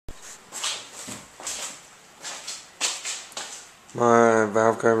My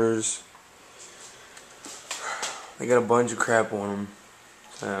valve covers, they got a bunch of crap on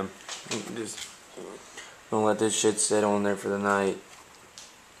them. Just don't let this shit sit on there for the night.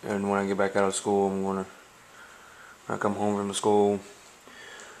 And when I get back out of school, when I come home from school,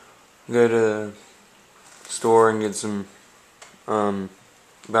 go to the store and get some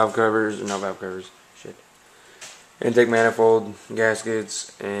valve covers, not valve covers, shit. Intake manifold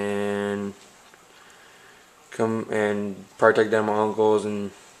gaskets, and come and probably take down my uncle's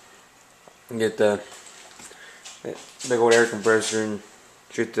and get the big old air compressor and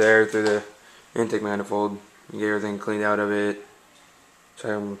shoot the air through the intake manifold and get everything cleaned out of it, so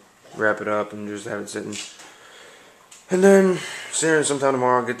I can wrap it up and just have it sitting. And then sometime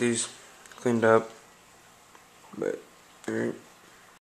tomorrow I'll get these cleaned up. But alright.